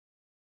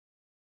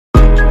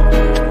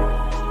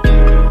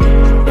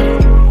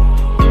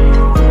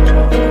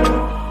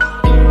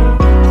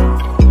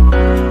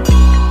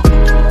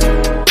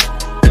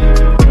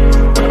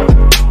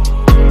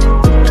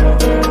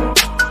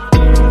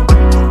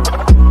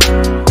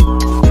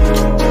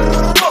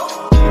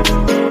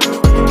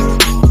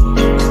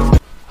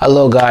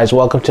Hello guys,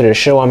 welcome to the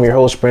show. I'm your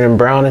host Brendan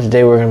Brown, and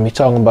today we're going to be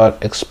talking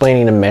about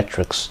explaining the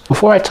matrix.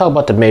 Before I talk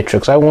about the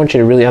matrix, I want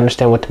you to really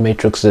understand what the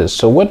matrix is.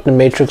 So what the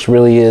matrix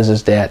really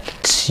is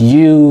that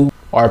you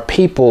are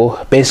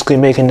people basically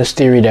making this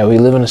theory that we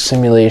live in a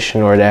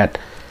simulation, or that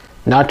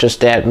not just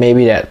that,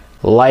 maybe that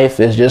life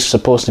is just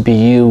supposed to be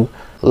you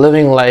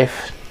living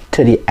life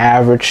to the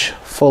average,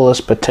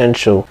 fullest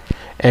potential,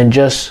 and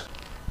just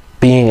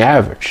being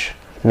average,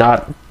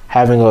 not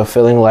having a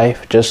fulfilling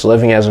life, just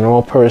living as a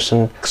normal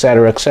person,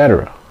 etc.,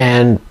 etc.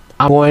 And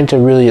I'm going to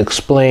really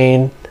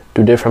explain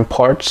through different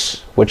parts,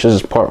 which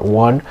is part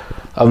one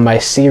of my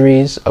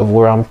series of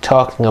where I'm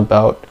talking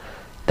about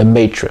the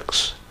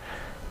matrix.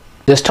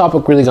 This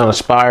topic really got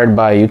inspired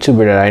by a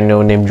YouTuber that I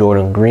know named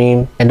Jordan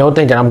Green. And don't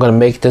think that I'm going to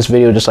make this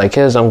video just like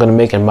his. I'm going to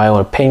make it in my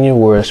own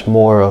opinion, where it's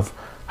more of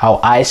how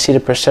I see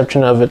the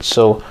perception of it.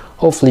 So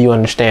hopefully you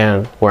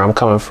understand where I'm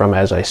coming from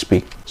as I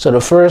speak. So the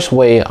first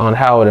way on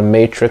how the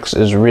matrix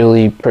is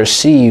really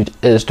perceived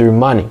is through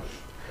money.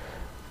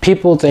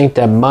 People think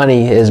that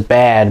money is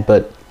bad,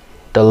 but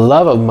the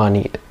love of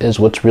money is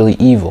what's really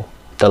evil.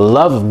 The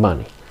love of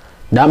money.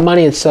 Not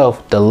money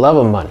itself, the love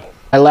of money.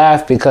 I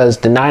laugh because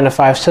the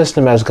 9-to-5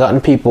 system has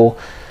gotten people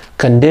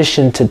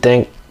conditioned to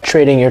think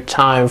trading your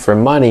time for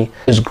money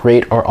is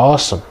great or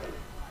awesome.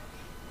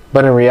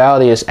 But in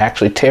reality, it's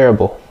actually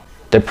terrible,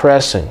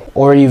 depressing,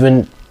 or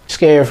even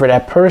scary for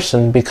that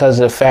person because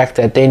of the fact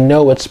that they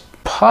know it's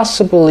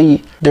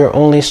possibly their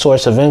only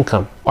source of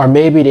income. Or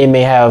maybe they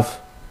may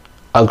have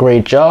a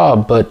great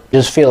job, but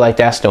just feel like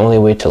that's the only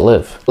way to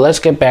live. Let's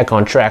get back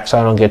on track so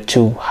I don't get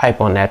too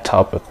hype on that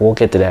topic. We'll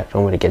get to that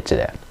when we get to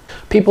that.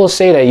 People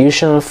say that you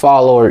shouldn't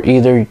follow, or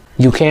either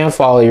you can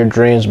follow your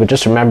dreams, but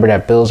just remember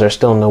that bills are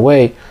still in the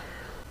way.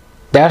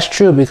 That's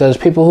true, because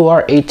people who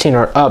are 18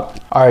 or up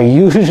are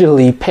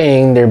usually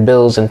paying their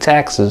bills and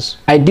taxes.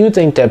 I do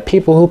think that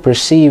people who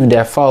perceive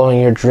that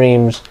following your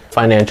dreams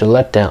financial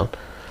letdown,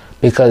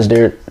 because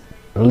they're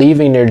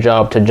leaving their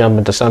job to jump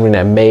into something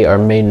that may or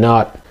may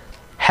not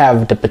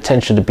have the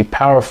potential to be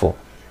powerful.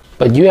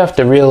 But you have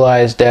to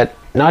realize that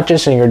not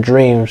just in your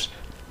dreams,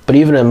 but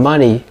even in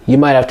money, you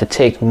might have to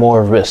take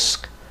more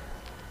risk.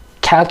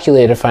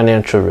 Calculated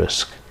financial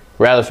risk,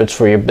 rather if it's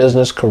for your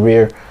business,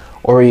 career,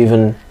 or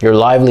even your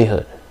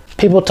livelihood.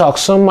 People talk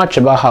so much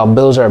about how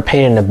bills are a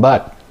pain in the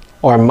butt,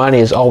 or money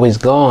is always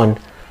gone,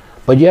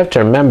 but you have to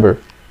remember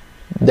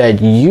that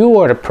you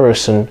are the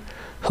person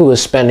who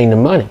is spending the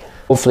money.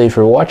 Hopefully if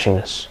you're watching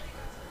this.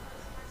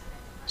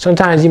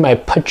 Sometimes you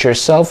might put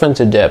yourself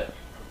into debt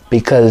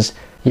because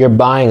you're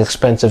buying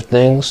expensive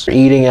things,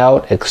 eating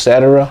out,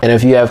 etc. And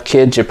if you have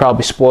kids, you're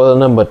probably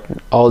spoiling them with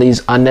all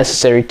these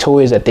unnecessary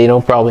toys that they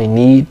don't probably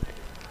need.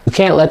 You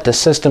can't let the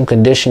system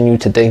condition you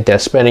to think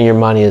that spending your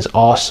money is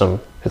awesome,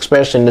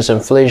 especially in this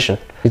inflation,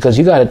 because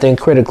you got to think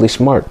critically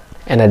smart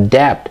and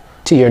adapt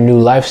to your new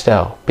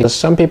lifestyle. Because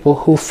some people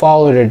who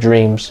follow their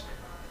dreams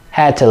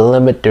had to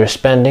limit their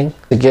spending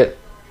to get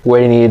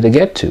where they needed to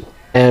get to.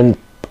 And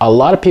a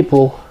lot of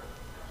people,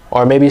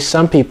 or maybe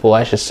some people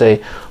I should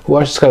say, who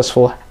are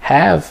successful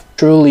have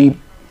truly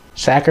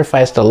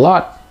sacrificed a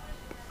lot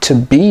to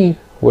be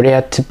where they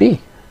had to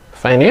be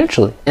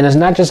financially. And it's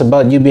not just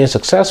about you being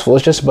successful,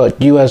 it's just about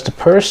you as the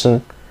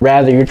person.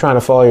 Rather you're trying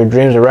to follow your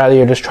dreams, or rather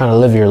you're just trying to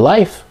live your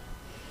life.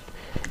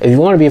 If you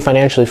want to be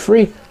financially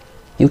free,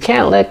 you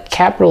can't let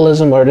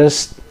capitalism or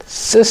this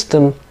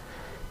system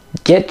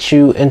get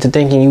you into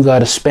thinking you got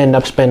to spend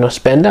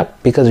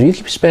up. Because if you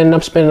keep spending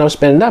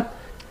up,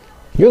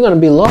 you're going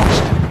to be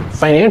lost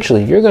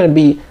financially. You're going to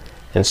be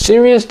in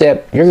serious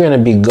debt, you're going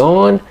to be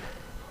gone,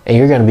 and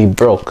you're going to be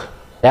broke.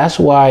 That's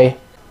why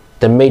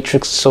the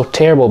matrix is so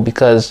terrible,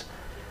 because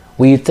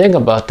when you think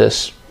about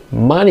this,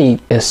 money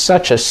is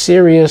such a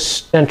serious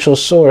central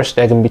source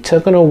that can be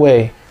taken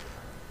away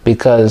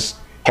because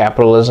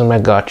capitalism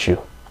had got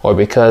you, or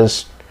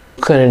because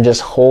you couldn't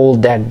just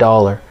hold that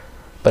dollar,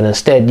 but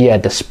instead you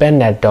had to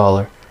spend that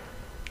dollar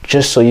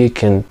just so you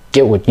can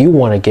get what you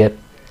want to get,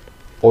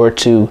 or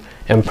to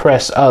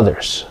impress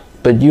others.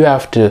 But you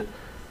have to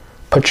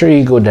put your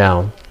ego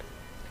down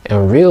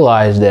and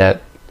realize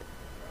that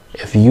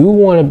if you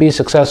want to be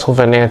successful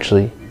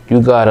financially,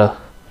 you gotta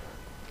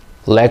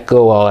let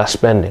go of all that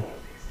spending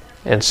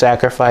and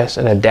sacrifice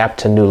and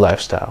adapt to new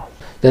lifestyle.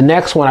 The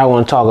next one I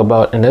want to talk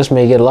about, and this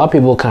may get a lot of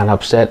people kind of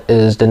upset,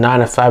 is the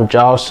 9-to-5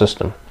 job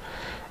system.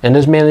 And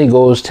this mainly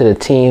goes to the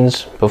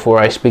teens before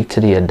I speak to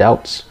the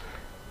adults.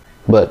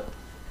 But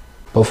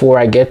before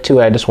I get to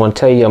it, I just want to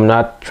tell you, I'm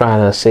not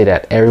trying to say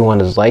that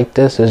everyone is like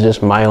this. It's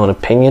just my own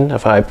opinion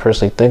of how I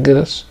personally think of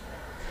this.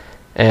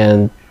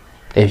 And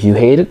if you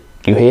hate it,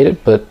 you hate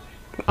it, but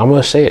I'm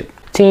going to say it.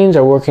 Teens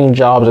are working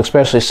jobs,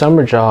 especially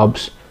summer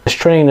jobs, is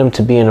training them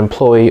to be an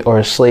employee or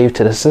a slave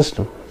to the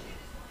system.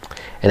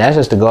 And that's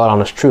just the God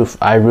honest truth.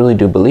 I really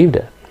do believe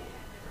that.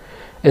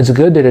 It's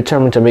good they're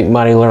determined to make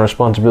money, learn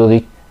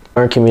responsibility,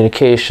 learn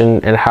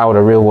communication, and how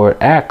the real world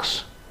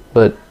acts.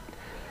 But,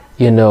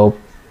 you know,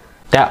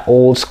 that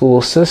old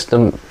school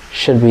system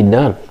should be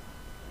done.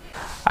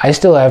 I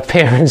still have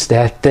parents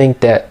that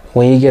think that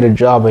when you get a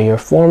job in your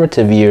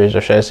formative years,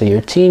 or should I say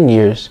your teen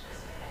years,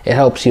 it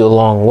helps you a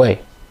long way.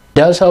 It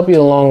does help you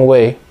a long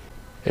way.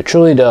 It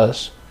truly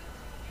does.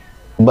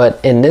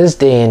 But in this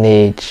day and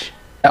age,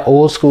 that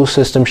old school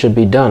system should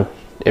be done.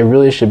 It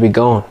really should be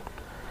gone.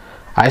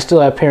 I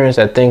still have parents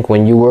that think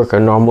when you work a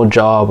normal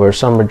job or a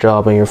summer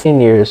job in your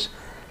teen years,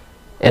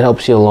 it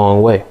helps you a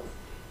long way.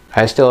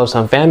 I still have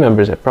some family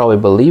members that probably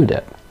believe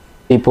that.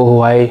 People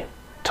who I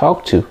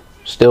talk to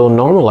still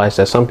normalize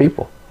that, some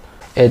people.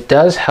 It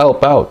does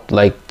help out,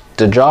 like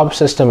the job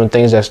system and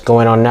things that's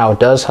going on now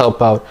does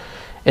help out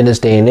in this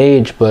day and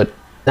age, but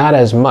not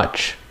as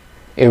much.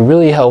 It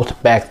really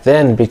helped back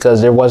then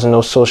because there wasn't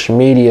no social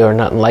media or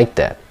nothing like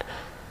that.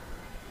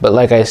 But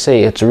like I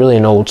say, it's really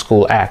an old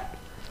school act.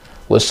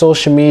 With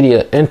social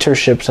media,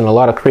 internships, and a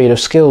lot of creative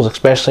skills,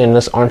 especially in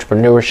this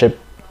entrepreneurship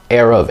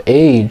era of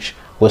age,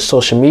 with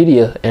social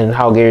media and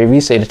how Gary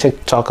Vee say the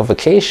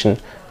TikTokification.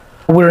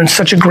 We're in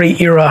such a great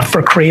era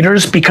for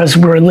creators because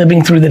we're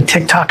living through the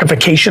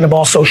TikTokification of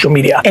all social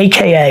media.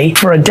 AKA,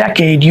 for a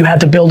decade, you had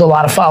to build a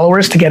lot of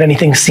followers to get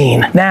anything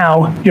seen.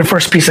 Now, your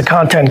first piece of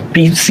content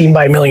be seen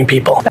by a million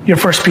people. Your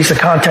first piece of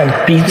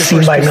content be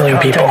seen by a million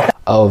people.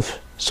 Of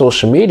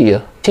social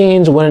media,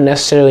 teens wouldn't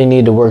necessarily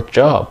need to work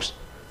jobs.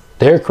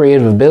 Their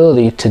creative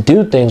ability to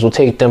do things will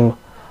take them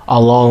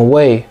a long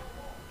way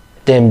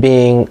than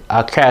being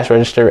a cash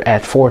register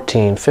at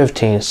 14,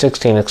 15,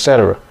 16,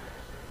 etc.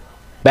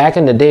 Back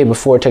in the day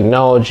before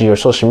technology or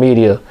social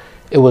media,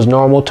 it was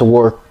normal to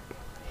work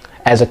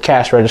as a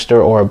cash register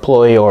or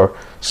employee or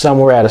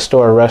somewhere at a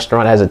store or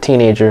restaurant as a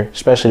teenager,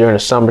 especially during the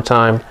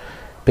summertime,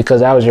 because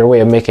that was your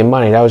way of making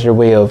money. That was your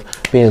way of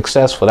being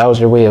successful. That was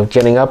your way of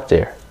getting up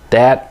there.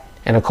 That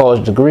and a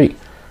college degree.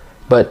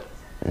 But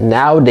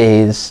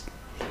nowadays,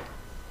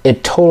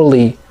 it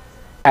totally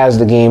has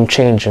the game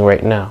changing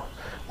right now.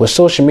 With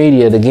social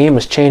media, the game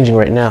is changing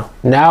right now.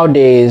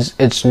 Nowadays,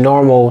 it's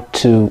normal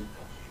to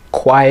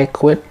quiet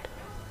quit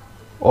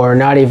or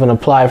not even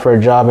apply for a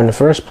job in the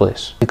first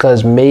place,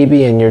 because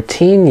maybe in your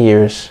teen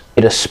years,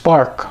 it a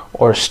spark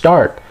or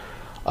start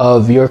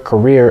of your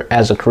career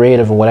as a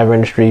creative in whatever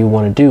industry you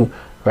want to do,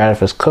 rather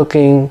if it's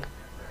cooking,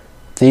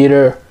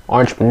 theater,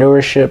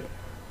 entrepreneurship,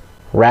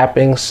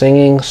 rapping,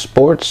 singing,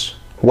 sports,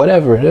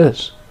 whatever it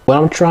is. What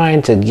I'm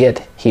trying to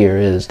get here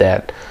is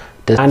that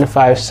the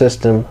 9-to-5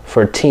 system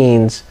for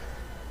teens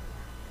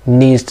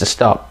needs to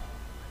stop.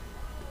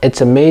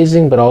 It's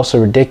amazing but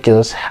also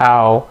ridiculous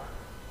how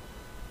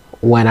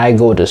when I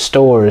go to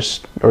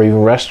stores or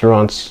even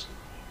restaurants,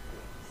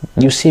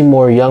 you see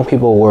more young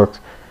people work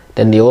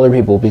than the older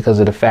people because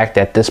of the fact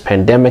that this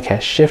pandemic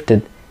has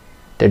shifted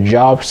the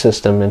job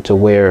system into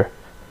where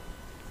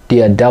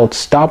the adults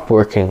stop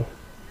working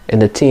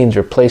and the teens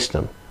replace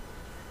them.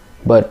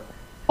 But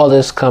all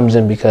this comes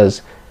in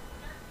because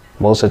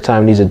most of the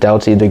time these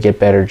adults either get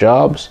better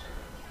jobs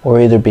or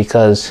either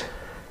because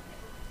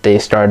they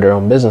started their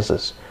own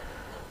businesses.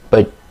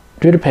 But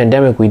through the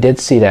pandemic, we did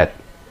see that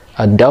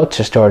adults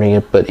are starting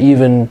it, but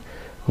even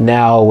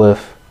now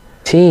with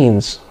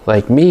teens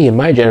like me and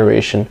my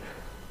generation,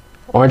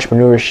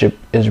 entrepreneurship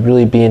is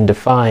really being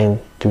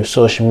defined through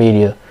social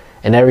media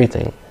and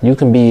everything. You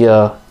can be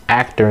an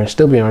actor and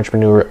still be an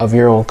entrepreneur of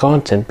your own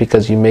content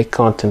because you make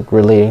content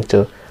relating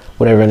to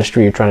whatever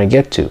industry you're trying to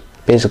get to.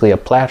 Basically a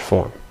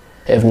platform,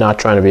 if not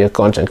trying to be a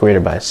content creator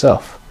by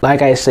itself.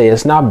 Like I say,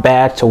 it's not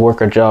bad to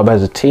work a job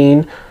as a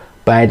teen,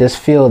 but I just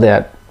feel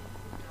that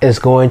it's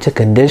going to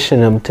condition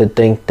them to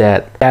think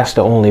that that's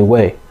the only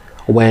way,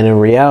 when in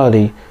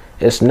reality,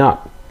 it's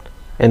not.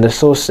 And it's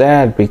so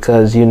sad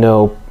because, you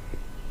know,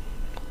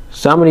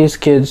 some of these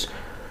kids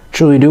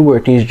truly do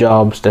work these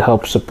jobs to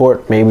help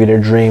support maybe their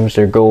dreams,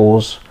 their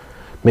goals,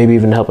 maybe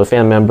even help a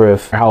family member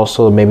if their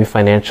household, maybe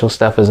financial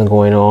stuff isn't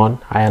going on.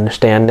 I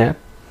understand that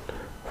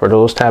for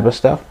those type of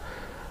stuff.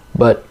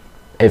 But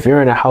if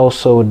you're in a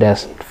household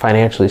that's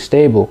financially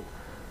stable,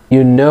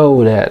 you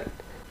know that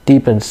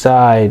deep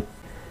inside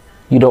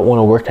you don't want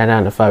to work that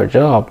 9-to-5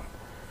 job,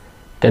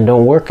 then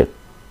don't work it.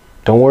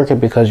 Don't work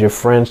it because your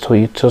friends told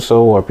you to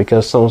so or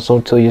because so-and-so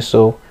told you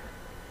so.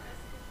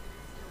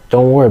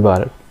 Don't worry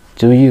about it.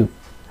 Do you.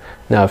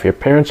 Now, if your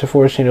parents are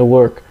forcing you to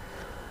work,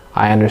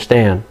 I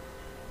understand.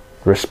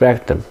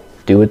 Respect them.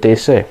 Do what they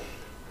say.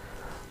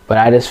 But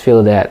I just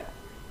feel that,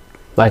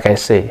 like I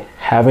say,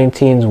 having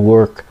teens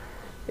work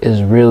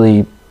is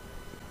really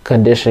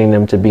conditioning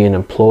them to be an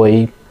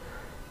employee,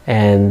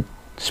 and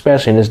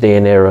especially in this day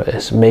and era,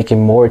 it's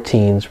making more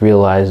teens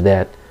realize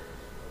that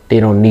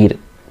they don't need it,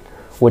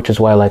 which is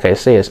why, like I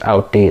say, it's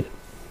outdated.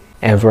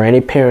 And for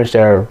any parents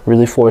that are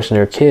really forcing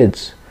their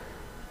kids,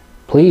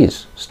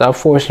 please stop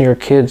forcing your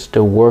kids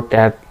to work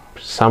that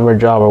summer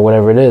job or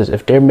whatever it is.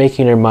 If they're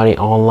making their money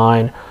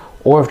online,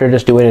 or if they're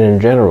just doing it in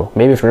general,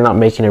 maybe if they're not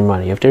making their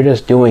money, if they're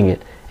just doing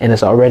it and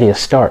it's already a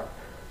start,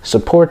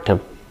 support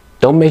them.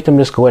 Don't make them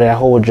just go to that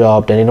whole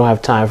job, then they don't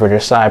have time for their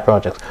side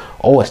projects.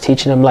 Oh, it's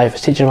teaching them life,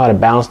 it's teaching them how to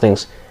balance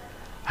things.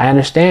 I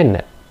understand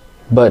that,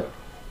 but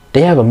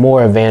they have a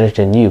more advantage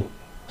than you.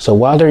 So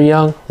while they're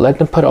young, let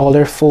them put all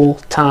their full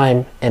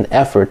time and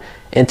effort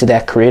into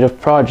that creative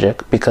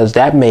project, because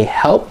that may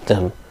help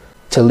them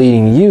to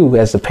leading you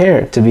as a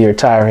parent to be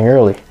retiring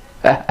early.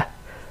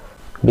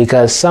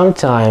 Because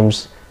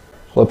sometimes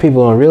what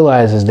people don't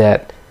realize is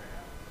that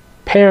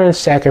parents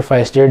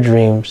sacrifice their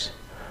dreams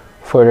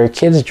for their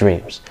kids'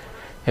 dreams.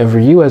 And for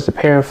you as the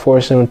parent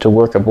forcing them to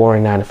work a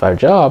boring 9-to-5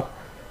 job,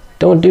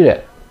 don't do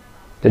that.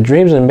 The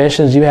dreams and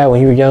ambitions you had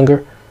when you were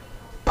younger,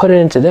 put it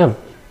into them.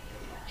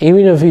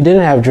 Even if you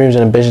didn't have dreams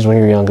and ambitions when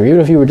you were younger, even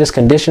if you were just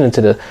conditioned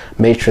into the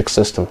matrix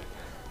system,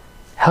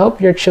 help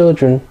your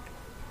children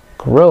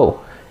grow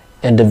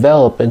and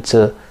develop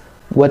into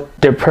what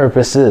their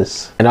purpose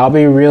is. And I'll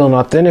be real and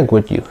authentic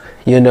with you.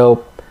 You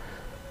know,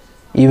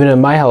 even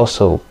in my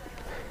household,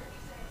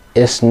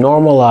 it's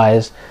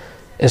normalized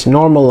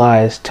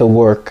to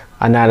work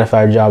a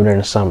 9-to-5 job during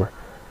the summer.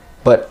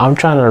 But I'm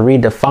trying to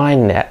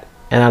redefine that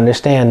and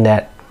understand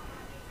that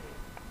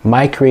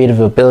my creative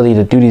ability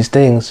to do these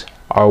things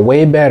are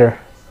way better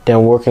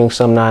than working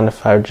some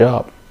 9-to-5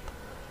 job.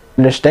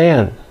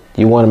 Understand,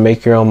 you want to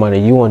make your own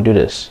money, you want to do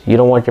this. You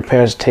don't want your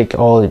parents to take you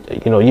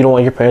don't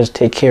want your parents to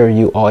take care of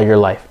you all your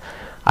life.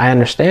 I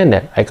understand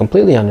that. I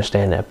completely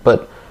understand that.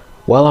 But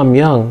while I'm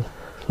young,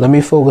 let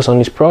me focus on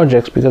these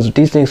projects, because if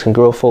these things can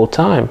grow full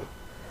time,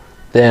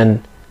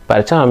 then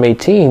by the time I'm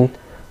 18,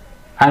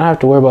 I don't have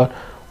to worry about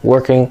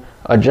working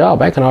a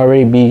job. I can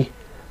already be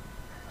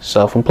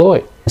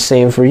self-employed.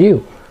 Same for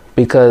you,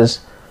 because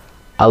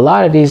a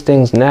lot of these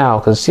things now,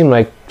 because it seems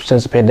like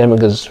since the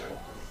pandemic has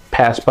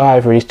passed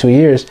by for these 2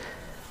 years,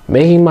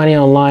 making money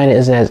online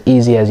isn't as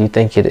easy as you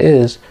think it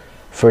is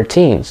for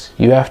teens.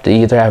 You have to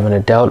either have an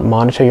adult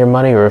monitor your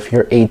money, or if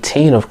you're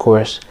 18, of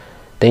course,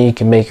 then you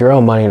can make your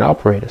own money and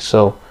operate it.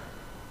 So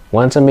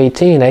once I'm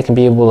 18, I can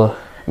be able to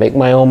make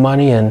my own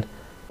money. And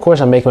of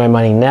course I'm making my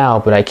money now,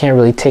 but I can't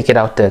really take it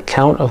out the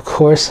account, of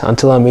course,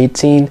 until I'm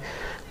 18,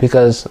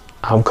 because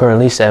I'm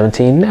currently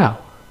 17 now.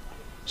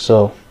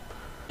 So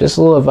just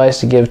a little advice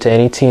to give to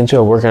any teens who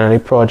are working on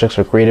any projects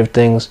or creative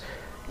things.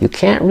 You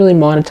can't really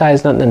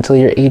monetize nothing until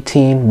you're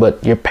 18,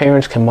 but your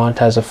parents can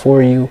monetize it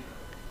for you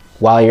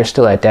while you're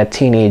still at that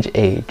teenage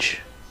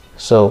age.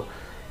 So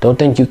don't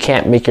think you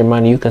can't make your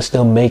money. You can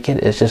still make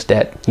it. It's just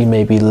that you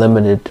may be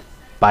limited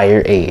by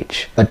your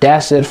age. But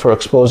that's it for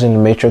exposing the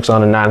matrix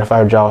on the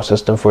 9-to-5 job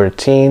system for the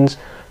teens.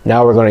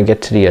 Now we're going to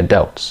get to the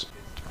adults.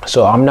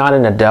 So I'm not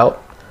an adult,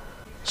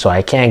 so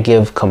I can't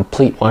give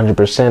complete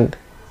 100%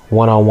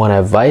 one-on-one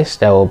advice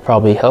that will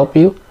probably help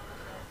you,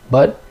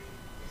 but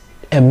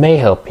it may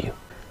help you.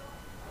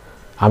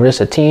 I'm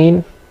just a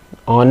teen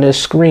on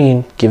this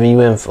screen giving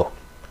you info.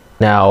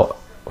 Now,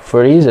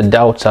 for these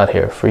adults out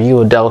here, for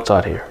you adults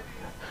out here,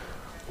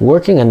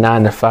 working a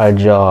 9-to-5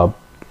 job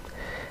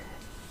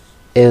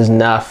is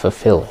not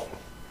fulfilling.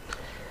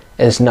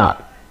 It's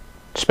not,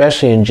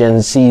 especially in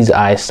Gen Z's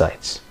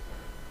eyesights.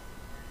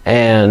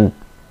 And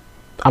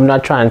I'm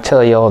not trying to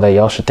tell y'all that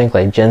y'all should think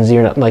like Gen Z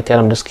or nothing like that.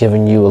 I'm just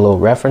giving you a little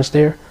reference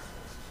there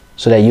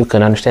so that you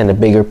can understand the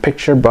bigger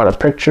picture, broader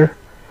picture,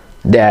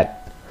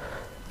 that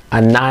a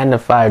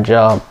 9-to-5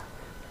 job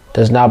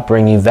does not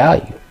bring you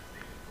value.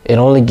 It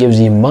only gives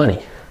you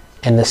money.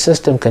 And the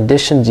system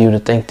conditions you to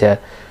think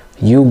that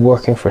you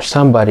working for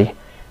somebody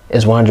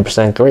is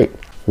 100% great,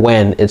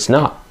 when it's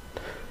not.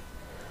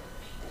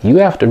 You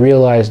have to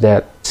realize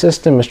that the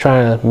system is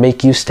trying to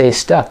make you stay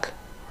stuck.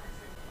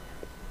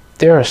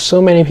 There are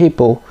so many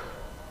people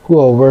who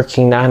are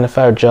working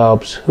 9-to-5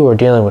 jobs who are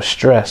dealing with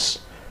stress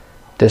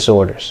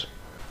disorders,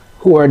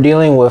 who are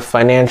dealing with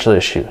financial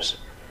issues.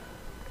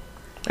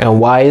 And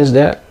why is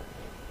that?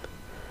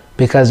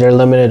 Because they're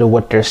limited to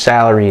what their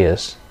salary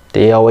is.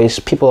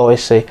 People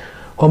always say,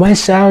 well, my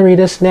salary,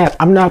 this and that,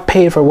 I'm not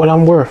paid for what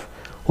I'm worth.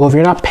 Well, if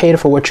you're not paid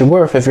for what you're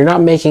worth, if you're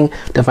not making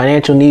the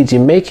financial needs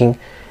you're making,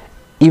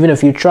 even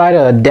if you try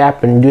to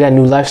adapt and do that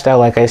new lifestyle,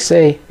 like I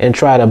say, and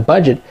try to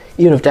budget,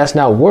 even if that's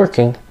not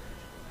working,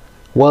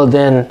 well,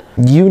 then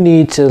you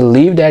need to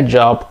leave that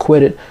job,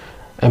 quit it,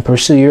 and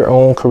pursue your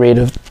own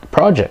creative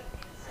project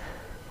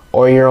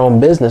or your own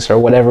business or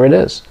whatever it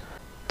is.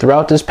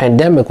 Throughout this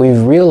pandemic,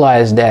 we've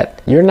realized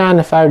that your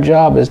 9-to-5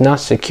 job is not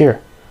secure.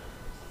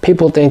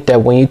 People think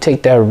that when you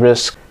take that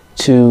risk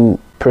to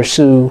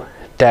pursue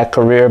that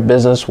career,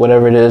 business,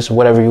 whatever it is,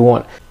 whatever you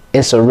want,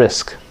 it's a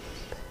risk.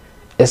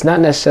 It's not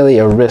necessarily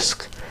a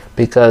risk,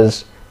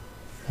 because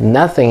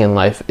nothing in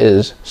life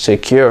is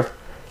secure.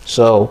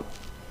 So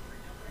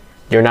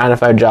your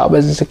 9-to-5 job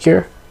isn't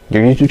secure,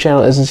 your YouTube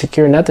channel isn't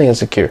secure, nothing is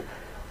secure.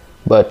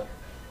 But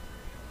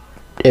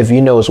if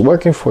you know it's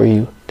working for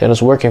you, then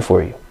it's working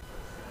for you.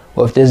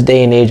 With this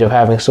day and age of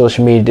having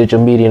social media,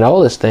 digital media, and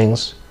all these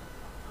things,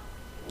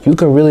 you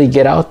can really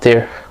get out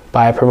there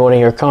by promoting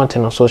your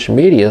content on social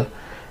media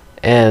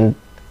and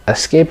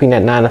escaping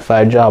that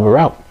 9-to-5 job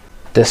route.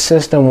 The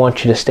system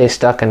wants you to stay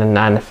stuck in a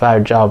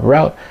 9-to-5 job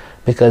route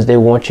because they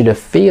want you to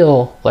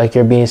feel like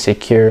you're being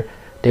secure.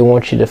 They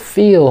want you to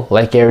feel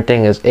like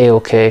everything is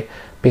a-okay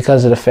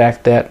because of the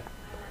fact that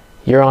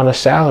you're on a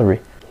salary.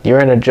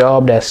 You're in a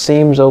job that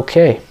seems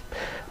okay,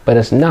 but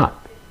it's not.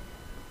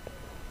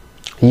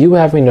 You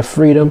having the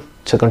freedom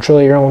to control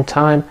your own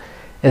time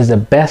is the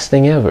best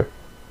thing ever.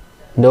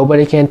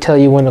 Nobody can tell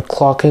you when to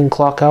clock in,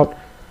 clock out.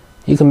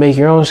 You can make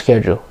your own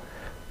schedule.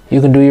 You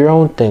can do your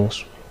own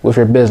things, with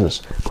your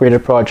business, create a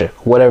project,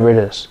 whatever it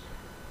is.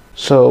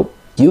 So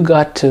you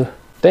got to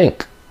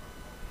think.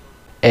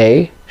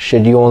 A,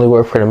 should you only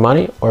work for the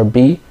money? Or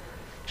B,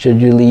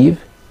 should you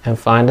leave and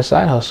find a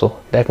side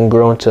hustle that can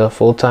grow into a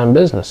full-time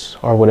business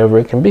or whatever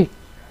it can be?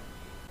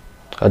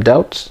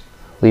 Adults,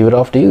 leave it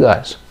off to you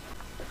guys.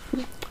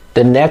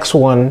 The next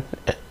one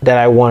that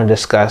I want to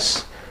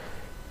discuss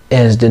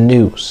is the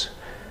news.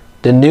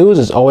 The news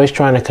is always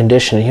trying to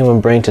condition the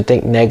human brain to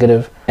think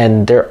negative,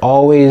 and there's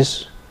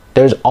always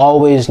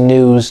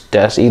news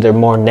that's either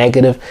more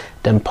negative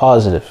than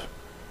positive.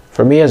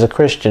 For me as a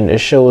Christian, it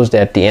shows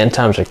that the end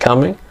times are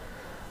coming,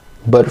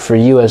 but for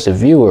you as a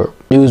viewer,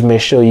 news may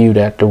show you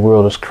that the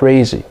world is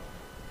crazy,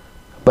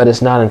 but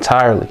it's not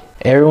entirely.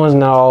 Everyone's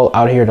not all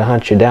out here to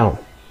hunt you down.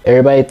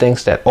 Everybody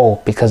thinks that,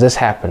 oh, because this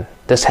happened,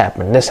 this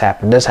happened, this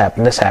happened, this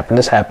happened, this happened,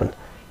 this happened.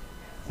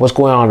 What's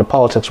going on in the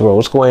politics world?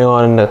 What's going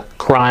on in the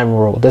crime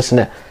world? This and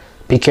that.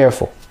 Be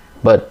careful.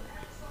 But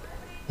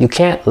you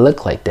can't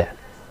look like that.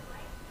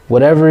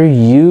 Whatever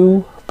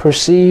you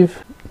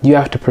perceive, you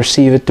have to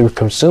perceive it through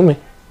consuming.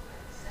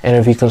 And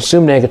if you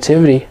consume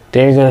negativity,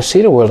 then you're going to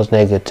see the world as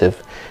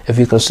negative. If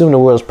you consume the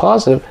world as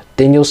positive,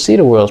 then you'll see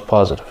the world as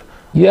positive.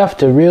 You have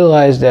to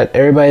realize that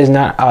everybody's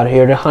not out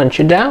here to hunt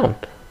you down.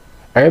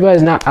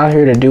 Everybody's not out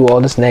here to do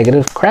all this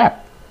negative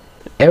crap.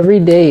 Every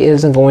day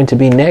isn't going to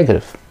be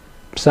negative.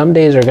 Some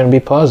days are going to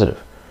be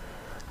positive.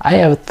 I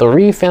have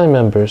 3 family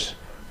members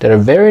that are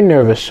very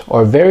nervous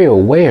or very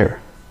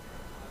aware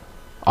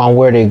on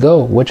where they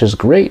go, which is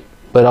great,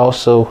 but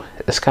also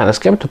it's kind of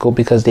skeptical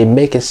because they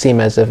make it seem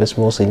as if it's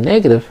mostly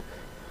negative.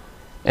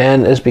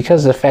 And it's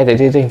because of the fact that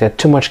they think that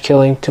too much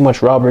killing, too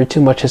much robbery,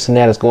 too much this and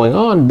that is going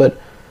on, but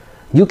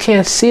you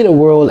can't see the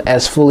world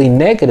as fully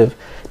negative.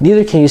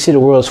 Neither can you see the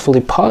world as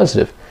fully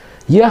positive.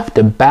 You have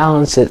to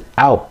balance it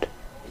out.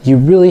 You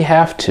really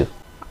have to.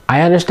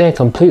 I understand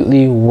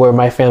completely where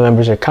my family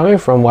members are coming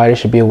from, why they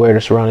should be aware of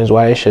their surroundings,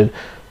 why they should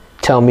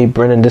tell me,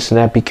 Brennan, this and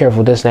that, be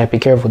careful, this and that, be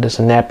careful, this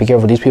and that, be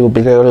careful, these people,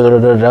 be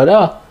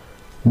careful,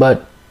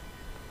 But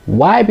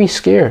why be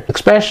scared?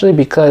 Especially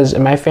because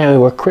in my family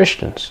we're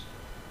Christians.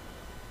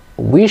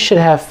 We should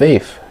have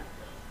faith.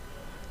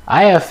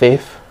 I have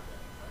faith.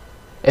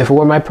 If it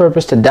were my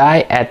purpose to die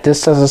at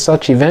this such and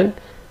such event,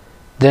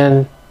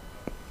 then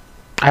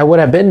I would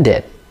have been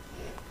dead.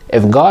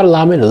 If God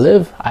allowed me to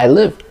live, I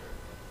live.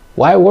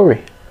 Why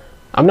worry?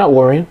 I'm not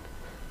worrying.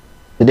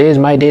 Today is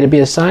my day to be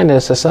a sign, and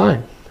it's a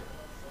sign.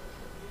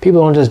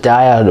 People don't just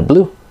die out of the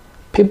blue.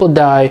 People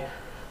die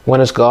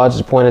when it's God's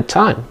appointed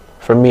time.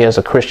 For me as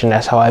a Christian,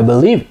 that's how I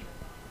believe it.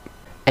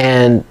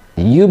 And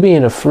you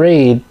being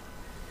afraid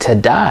to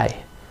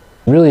die,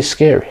 really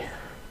scary.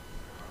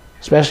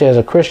 Especially as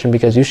a Christian,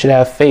 because you should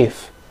have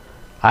faith.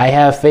 I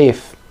have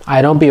faith.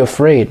 I don't be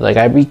afraid. Like,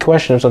 I be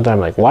questioning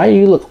sometimes, like, why do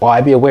you look? Oh,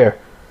 I be aware.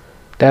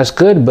 That's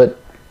good, but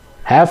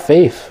have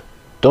faith.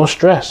 Don't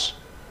stress.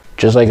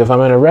 Just like if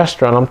I'm in a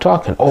restaurant, I'm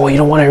talking. Oh, you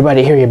don't want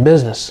everybody to hear your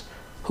business.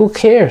 Who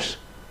cares?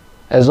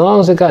 As long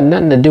as it got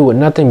nothing to do with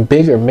nothing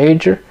big or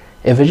major,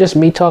 if it's just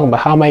me talking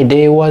about how my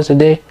day was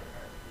today,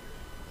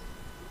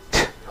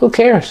 who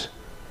cares?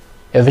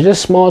 If it's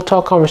just small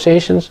talk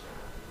conversations,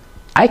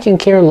 I can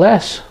care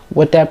less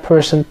what that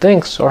person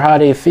thinks or how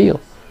they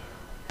feel.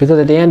 Because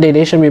at the end of the day,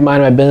 they shouldn't be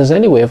minding my business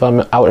anyway if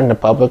I'm out in the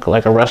public,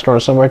 like a restaurant or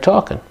somewhere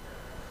talking.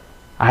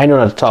 I know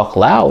how to talk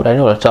loud. I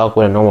know how to talk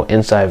with a normal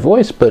inside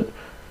voice, but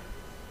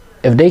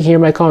if they hear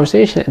my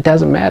conversation, it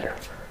doesn't matter.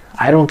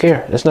 I don't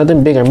care. It's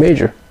nothing big or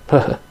major.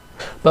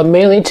 But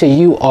mainly to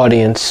you,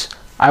 audience,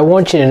 I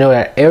want you to know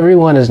that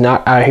everyone is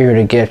not out here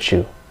to get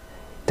you.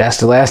 That's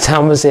the last time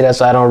I'm going to say that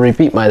so I don't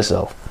repeat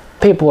myself.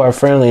 People are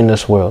friendly in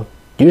this world.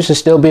 You should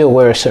still be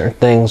aware of certain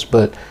things,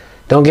 but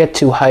don't get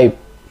too hyped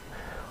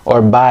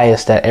or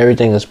biased that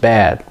everything is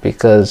bad,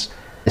 because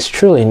it's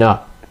truly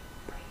not.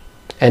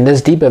 And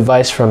this deep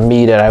advice from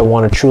me that I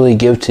want to truly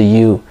give to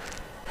you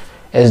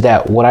is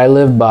that what I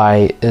live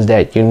by is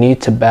that you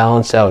need to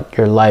balance out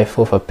your life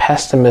with a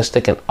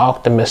pessimistic and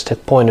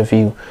optimistic point of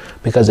view,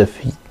 because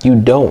if you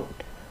don't,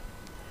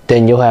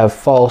 then you'll have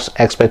false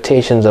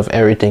expectations of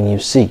everything you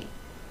see.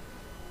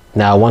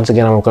 Now, once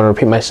again, I'm going to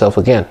repeat myself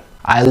again.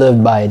 I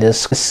live by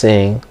this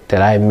saying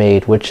that I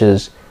made, which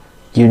is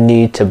you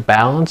need to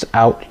balance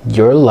out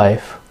your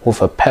life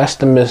with a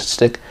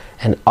pessimistic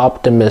and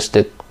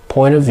optimistic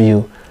point of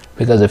view,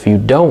 because if you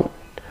don't,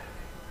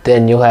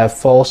 then you'll have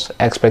false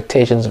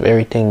expectations of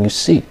everything you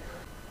see.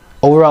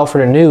 Overall, for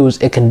the news,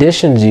 it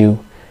conditions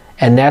you,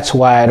 and that's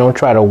why I don't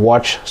try to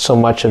watch so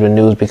much of the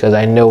news, because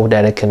I know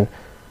that it can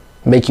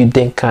make you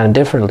think kind of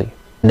differently.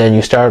 And then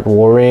you start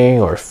worrying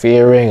or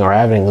fearing or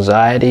having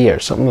anxiety or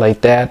something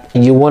like that.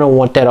 You wouldn't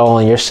want that all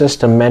in your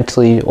system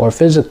mentally or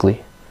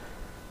physically.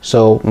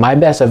 So my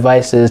best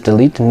advice is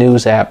delete the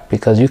news app,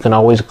 because you can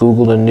always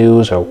Google the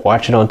news or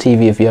watch it on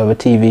TV if you have a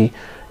TV.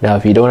 Now,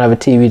 if you don't have a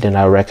TV, then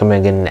I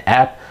recommend getting the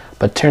app,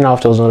 but turn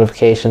off those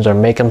notifications or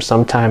make them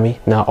sometimey,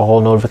 not all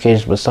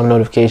notifications, but some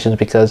notifications,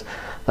 because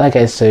like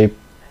I say,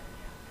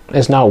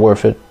 it's not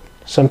worth it.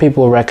 Some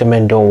people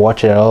recommend don't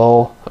watch it at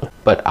all,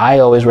 but I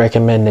always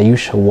recommend that you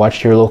should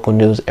watch your local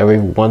news every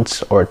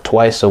once or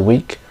twice a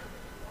week,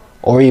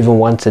 or even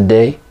once a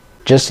day,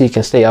 just so you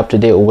can stay up to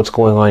date with what's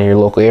going on in your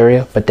local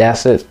area. But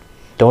that's it.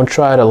 Don't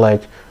try to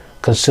like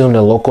consume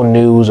the local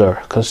news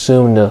or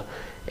consume the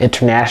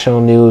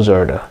international news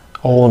or the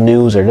old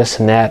news or this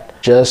and that.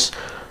 Just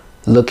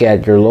look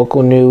at your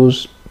local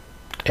news,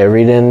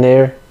 read in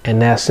there,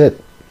 and that's it.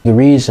 The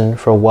reason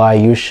for why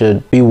you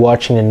should be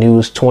watching the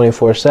news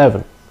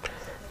 24/7.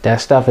 That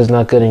stuff is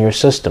not good in your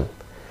system.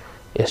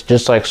 It's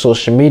just like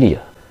social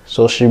media.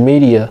 Social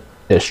media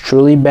is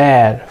truly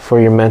bad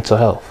for your mental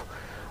health.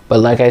 But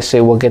like I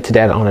say, we'll get to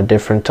that on a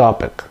different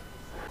topic.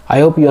 I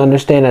hope you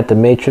understand that the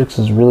Matrix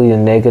is really a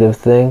negative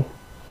thing.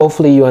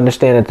 Hopefully you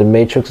understand that the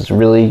Matrix is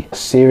really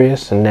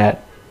serious and that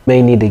you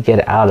may need to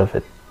get out of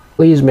it.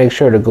 Please make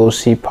sure to go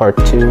see part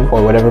 2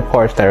 or whatever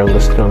parts that are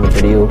listed on the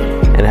video,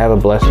 and have a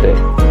blessed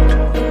day.